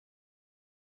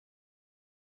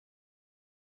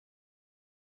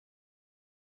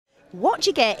What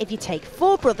you get if you take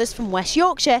 4 brothers from West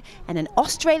Yorkshire and an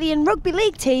Australian rugby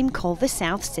league team called the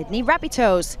South Sydney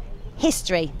Rabbitohs?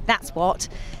 History, that's what.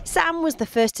 Sam was the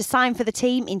first to sign for the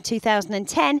team in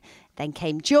 2010, then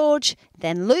came George,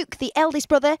 then Luke, the eldest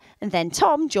brother, and then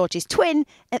Tom, George's twin,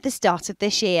 at the start of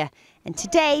this year. And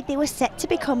today they were set to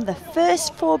become the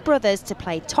first 4 brothers to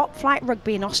play top-flight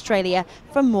rugby in Australia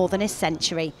for more than a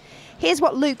century. Here's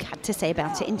what Luke had to say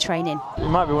about it in training. It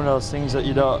might be one of those things that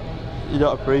you don't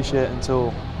appreciate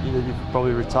until you've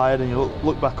probably retired and you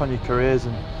look back on your careers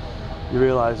and you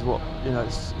realise what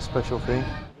it's a special thing.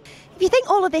 If you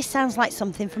think all of this sounds like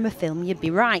something from a film, you'd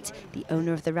be right. The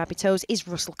owner of the Rabbitohs is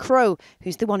Russell Crowe,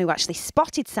 who's the one who actually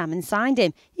spotted Sam and signed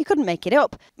him. You couldn't make it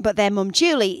up. But their mum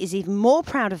Julie is even more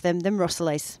proud of them than Russell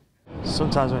is.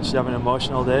 Sometimes when she's having an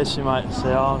emotional day, she might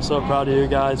say, "Oh, I'm so proud of you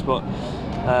guys," but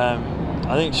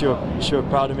I think she were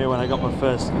proud of me when I got my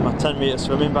 10-metre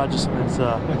swimming badge or something.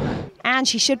 So. And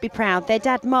she should be proud. Their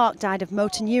dad Mark died of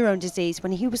motor neurone disease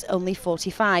when he was only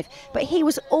 45, but he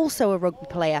was also a rugby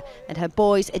player, and her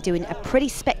boys are doing a pretty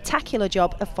spectacular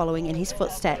job of following in his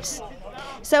footsteps.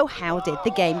 So how did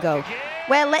the game go?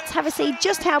 Well, let's have a see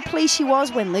just how pleased she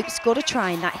was when Luke scored a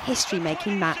try in that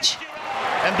history-making match.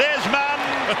 And there's Mum,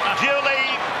 Julie.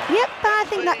 Yep, I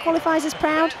think that qualifies as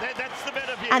proud.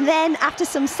 And then, after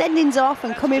some sendings off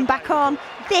and coming back on,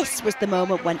 this was the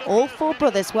moment when all 4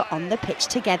 brothers were on the pitch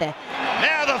together.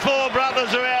 Now the 4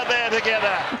 brothers are out there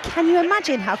together. Can you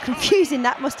imagine how confusing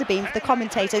that must have been for the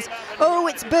commentators? Oh,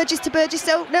 it's Burgess to Burgess,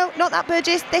 so no, not that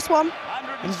Burgess, this one.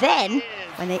 And then,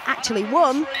 when they actually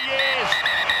won...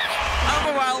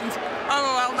 Overwhelmed.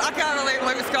 I can't believe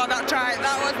Luke scored that try.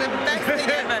 That was the best thing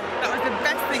ever. That was the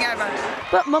best thing ever.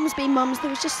 But mums being mums, there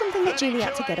was just something that Julie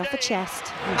had to get off her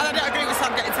chest. And I don't agree with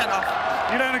Sam getting sent off.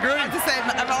 You don't agree? I'm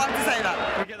allowed to say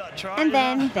that. And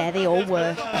then there they all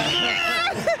were.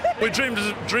 We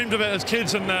dreamed of it as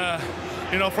kids, and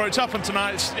for it to happen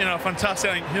tonight, it's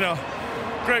fantastic. I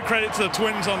think, great credit to the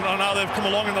twins on how they've come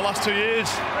along in the last 2 years.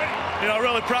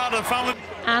 Really proud of the family.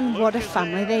 And what a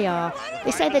family they are.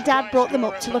 They say their dad brought them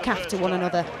up to look after one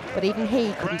another, but even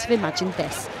he couldn't have imagined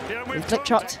this. With Flip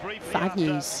Trot, 5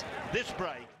 News. This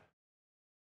break.